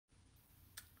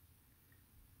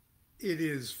It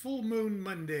is Full Moon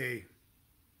Monday.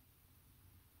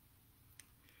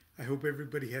 I hope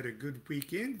everybody had a good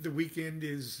weekend. The weekend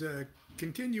is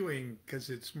continuing because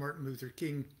it's Martin Luther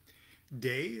King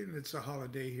Day, and it's a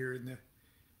holiday here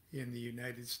in the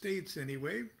United States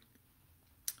anyway.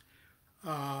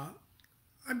 Uh,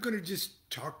 I'm going to just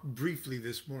talk briefly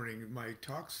this morning. My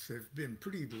talks have been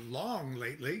pretty long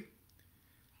lately,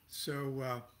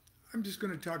 so I'm just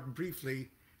going to talk briefly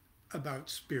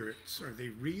about spirits. Are they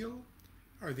real?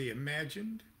 Are they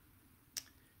imagined?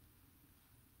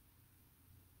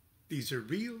 These are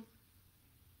real,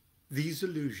 these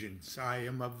illusions. I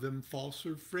am of them false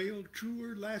or frail, true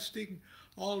or lasting.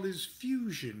 All is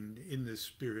fusion in the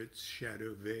spirit's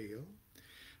shadow veil.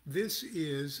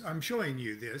 I'm showing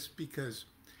you this because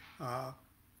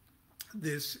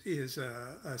this is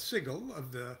a sigil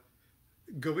of the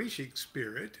Goetic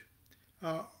spirit,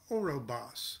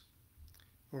 Orobos,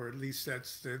 or at least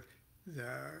that's the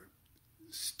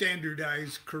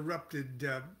standardized, corrupted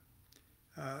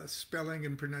spelling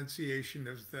and pronunciation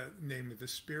of the name of the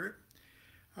spirit.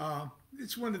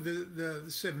 It's one of the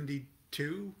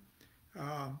 72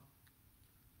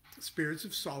 spirits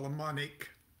of Solomonic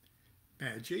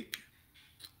magic,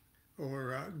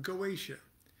 or Goetia.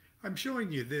 I'm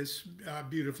showing you this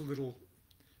beautiful little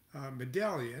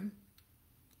medallion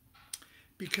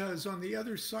because on the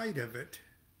other side of it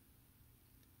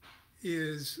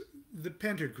is the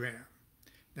pentagram.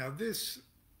 Now these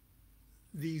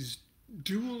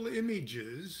dual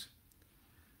images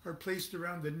are placed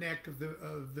around the neck of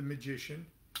the magician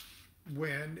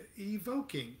when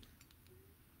evoking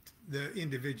the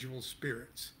individual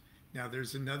spirits. Now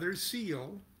there's another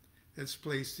seal that's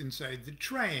placed inside the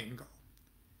triangle.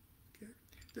 Okay.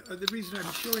 The reason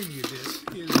I'm showing you this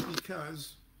is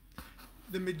because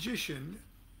the magician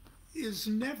is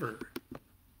never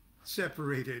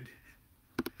separated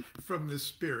from the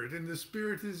spirit, and the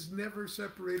spirit is never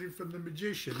separated from the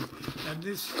magician, and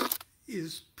this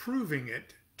is proving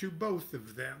it to both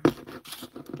of them.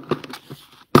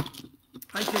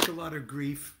 I take a lot of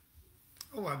grief.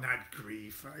 Oh, well, not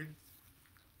grief.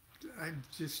 I'm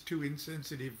just too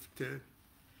insensitive to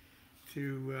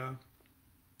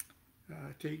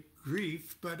take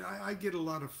grief, but I get a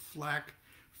lot of flack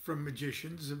from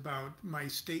magicians about my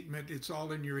statement, it's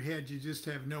all in your head, you just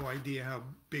have no idea how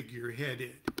big your head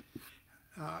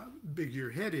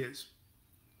is.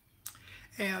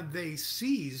 And they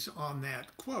seize on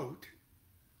that quote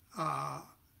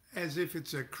as if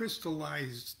it's a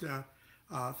crystallized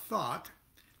thought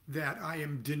that I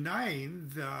am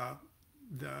denying the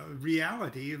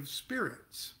reality of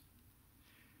spirits.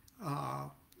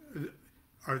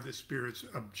 Are the spirits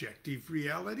objective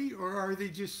reality, or are they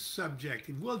just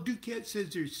subjective? Well, DuQuette says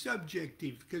they're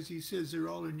subjective because he says they're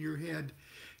all in your head,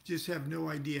 just have no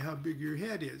idea how big your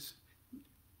head is.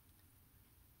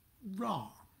 Wrong.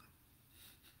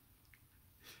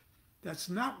 That's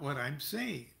not what I'm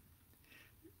saying.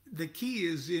 The key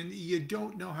is in you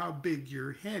don't know how big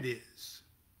your head is.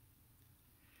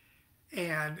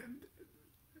 And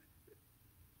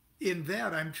in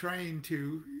that, I'm trying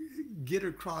to get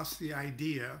across the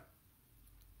idea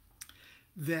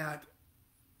that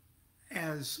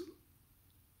as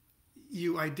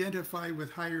you identify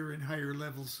with higher and higher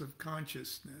levels of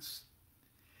consciousness,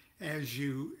 as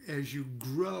you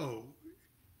grow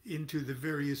into the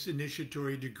various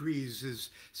initiatory degrees, as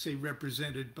say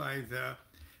represented by the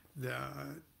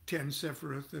 10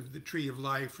 Sephiroth of the Tree of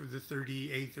Life, or the 30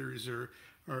 Aethers,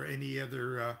 or any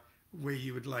other way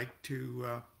you would like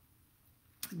to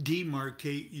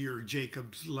demarcate your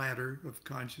Jacob's ladder of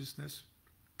consciousness.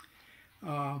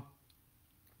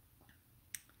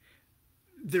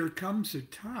 There comes a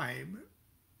time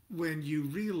when you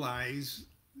realize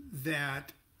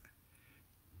that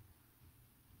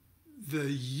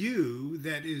the you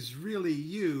that is really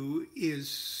you is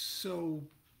so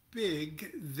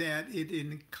big that it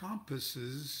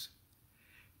encompasses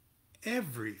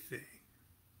everything.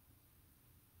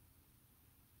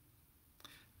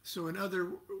 So in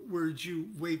other words, you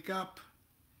wake up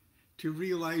to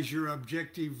realize your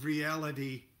objective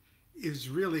reality is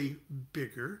really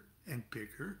bigger and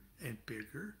bigger and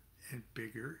bigger and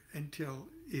bigger until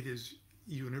it is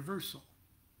universal.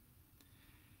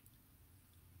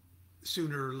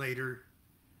 Sooner or later,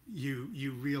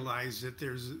 you realize that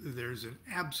there's an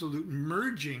absolute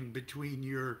merging between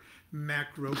your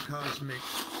macrocosmic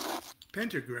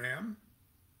pentagram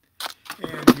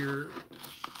and your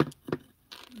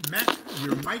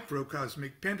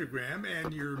microcosmic pentagram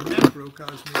and your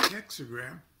macrocosmic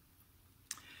hexagram.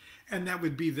 And that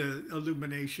would be the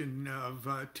illumination of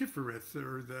Tifereth,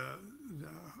 or the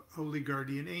holy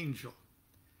guardian angel.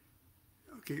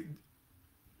 Okay,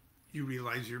 you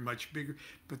realize you're much bigger.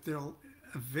 But there'll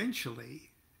eventually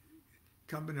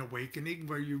come an awakening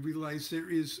where you realize there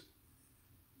is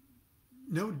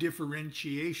no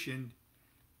differentiation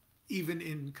even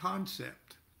in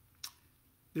concept.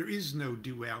 There is no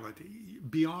duality,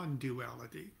 beyond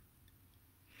duality.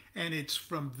 And it's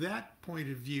from that point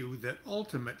of view that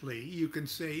ultimately you can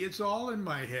say it's all in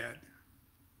my head.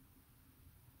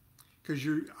 Because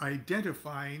you're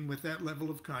identifying with that level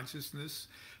of consciousness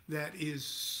that is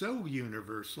so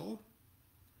universal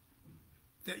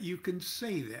that you can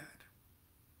say that.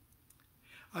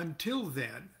 Until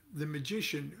then, the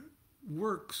magician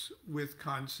works with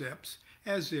concepts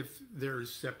as if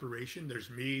there's separation. There's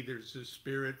me, there's the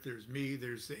spirit, there's me,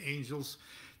 there's the angels,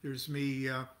 there's me,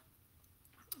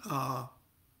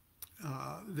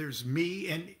 there's me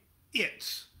and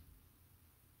it's.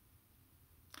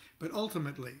 But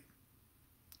ultimately,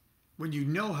 when you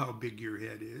know how big your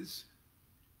head is,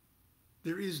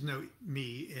 there is no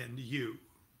me and you,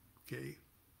 okay?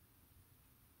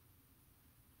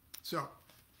 So,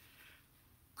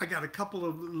 I got a couple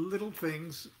of little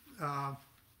things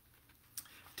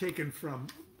taken from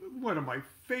one of my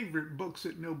favorite books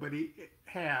that nobody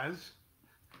has,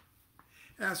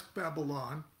 Ask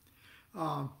Babylon.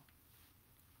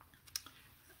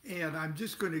 And I'm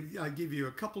just going to give you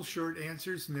a couple short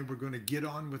answers, and then we're going to get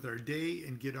on with our day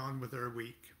and get on with our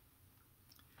week.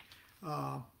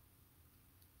 Are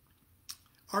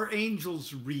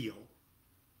angels real?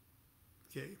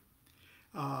 Okay.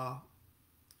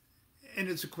 And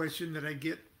it's a question that I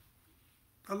get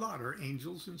a lot. Are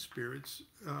angels and spirits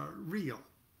real?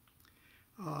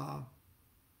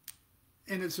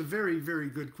 And it's a very, very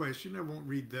good question. I won't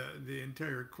read the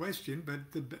entire question,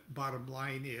 but the bottom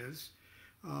line is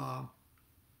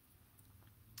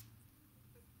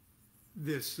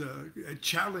this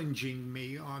challenging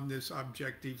me on this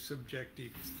objective,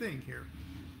 subjective thing here.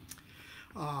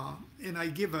 And I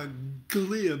give a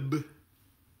glib,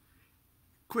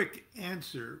 quick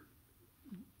answer,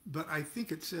 but I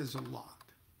think it says a lot.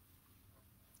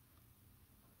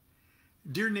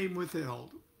 Dear name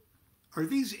withheld, are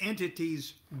these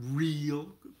entities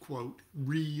real, quote,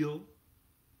 real?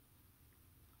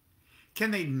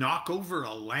 Can they knock over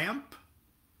a lamp?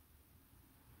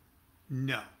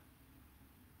 No.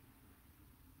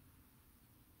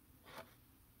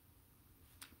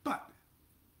 But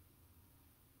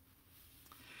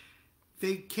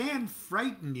they can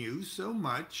frighten you so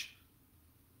much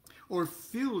or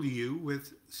fill you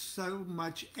with so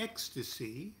much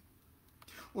ecstasy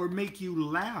or make you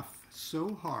laugh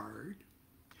so hard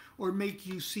or make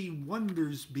you see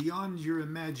wonders beyond your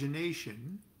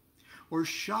imagination or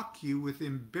shock you with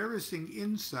embarrassing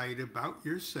insight about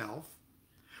yourself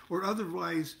or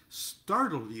otherwise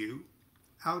startle you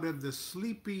out of the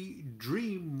sleepy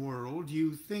dream world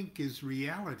you think is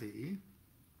reality,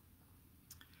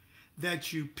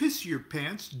 that you piss your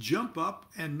pants, jump up,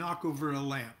 and knock over a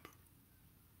lamp.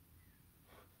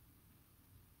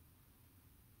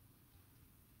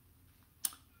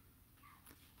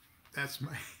 That's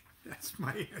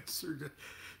my answer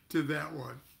to that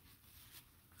one.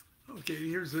 Okay,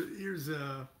 here's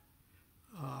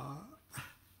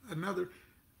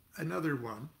another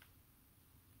one.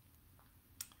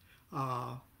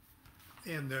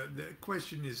 And the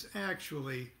question is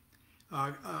actually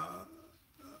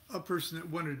a person that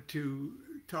wanted to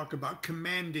talk about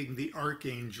commanding the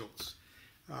archangels.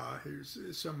 Here's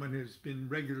someone who's been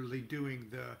regularly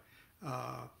doing the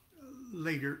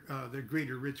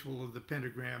greater ritual of the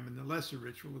pentagram and the lesser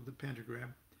ritual of the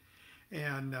pentagram.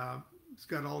 And he's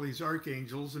got all these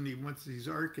archangels, and he wants these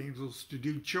archangels to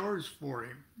do chores for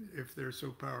him if they're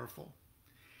so powerful.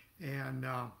 And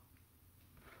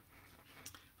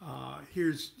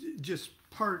here's just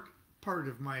part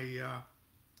of my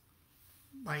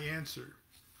my answer.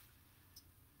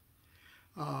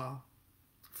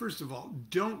 First of all,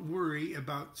 don't worry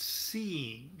about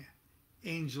seeing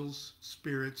angels,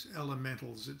 spirits,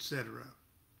 elementals, etc.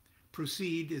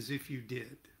 Proceed as if you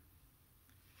did.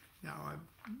 Now,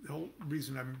 the whole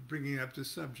reason I'm bringing up this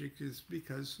subject is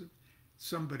because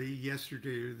somebody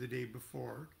yesterday or the day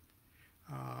before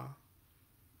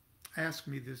asked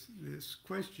me this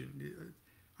question.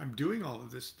 I'm doing all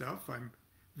of this stuff. I'm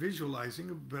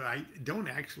visualizing, but I don't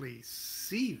actually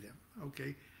see them.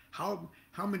 Okay, how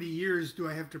many years do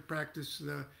I have to practice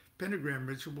the pentagram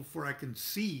ritual before I can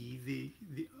see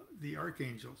the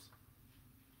archangels?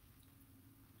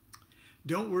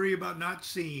 Don't worry about not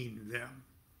seeing them.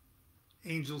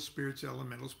 Angels, spirits,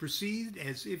 elementals. Proceed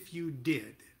as if you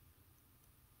did.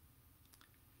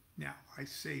 Now, I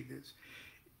say this.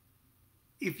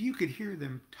 If you could hear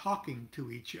them talking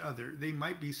to each other, they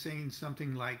might be saying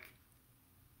something like,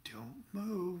 Don't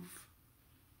move.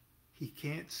 He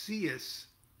can't see us,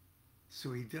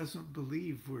 so he doesn't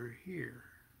believe we're here.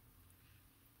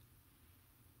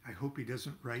 I hope he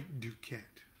doesn't write DuQuette.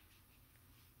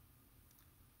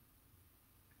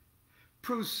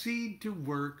 Proceed to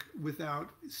work without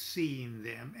seeing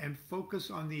them and focus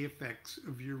on the effects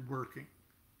of your working.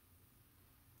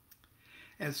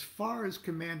 As far as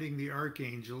commanding the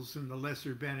archangels in the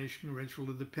lesser banishing ritual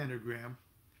of the pentagram,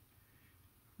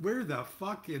 where the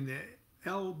fuck in the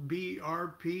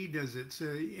LBRP does it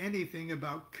say anything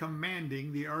about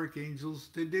commanding the archangels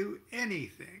to do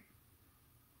anything?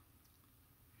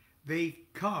 They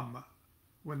come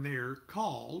when they are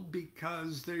called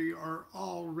because they are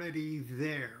already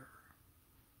there.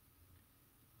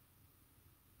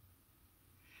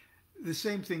 The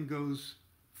same thing goes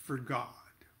for God.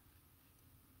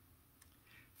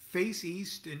 Face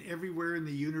east, and everywhere in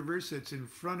the universe that's in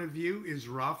front of you is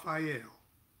Raphael.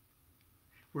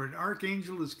 Where an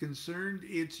archangel is concerned,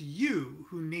 it's you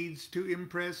who needs to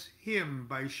impress him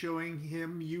by showing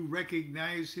him you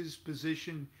recognize his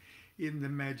position in the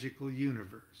magical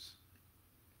universe.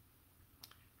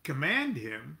 Command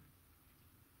him?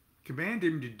 Command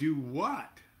him to do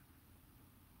what?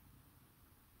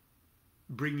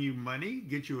 Bring you money?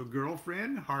 Get you a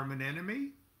girlfriend? Harm an enemy?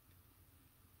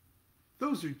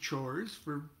 Those are chores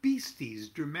for beasties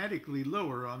dramatically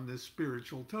lower on the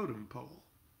spiritual totem pole.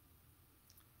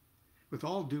 With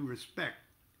all due respect,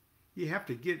 you have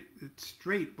to get it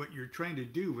straight what you're trying to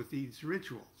do with these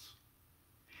rituals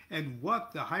and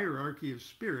what the hierarchy of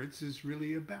spirits is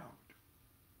really about.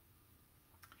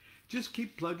 Just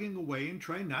keep plugging away and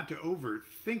try not to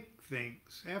overthink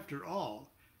things. After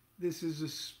all, this is a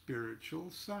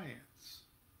spiritual science.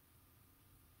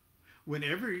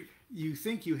 Whenever you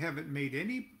think you haven't made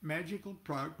any magical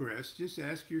progress, just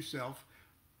ask yourself,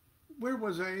 where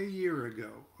was I a year ago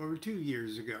or 2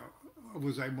 years ago?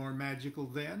 Was I more magical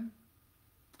then?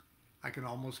 I can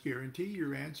almost guarantee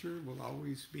your answer will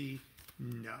always be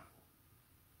no.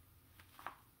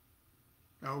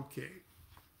 Okay.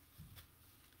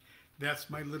 That's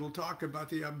my little talk about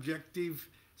the objective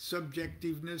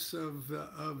subjectiveness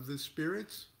of the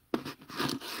spirits.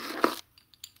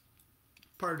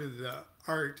 Part of the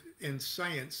art and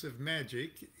science of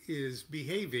magic is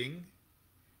behaving,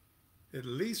 at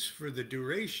least for the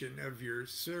duration of your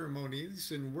ceremonies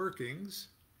and workings,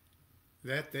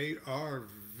 that they are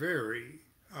very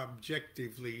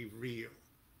objectively real.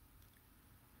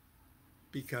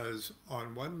 Because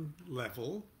on one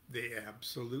level, they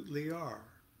absolutely are.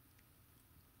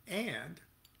 And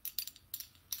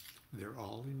they're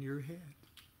all in your head.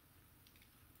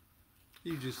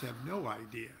 You just have no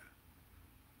idea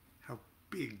how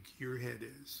big your head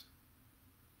is.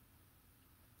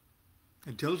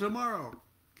 Until tomorrow,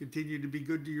 continue to be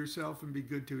good to yourself and be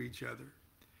good to each other.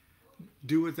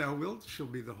 Do what thou wilt shall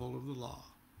be the whole of the law.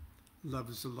 Love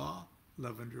is the law,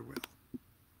 love under will.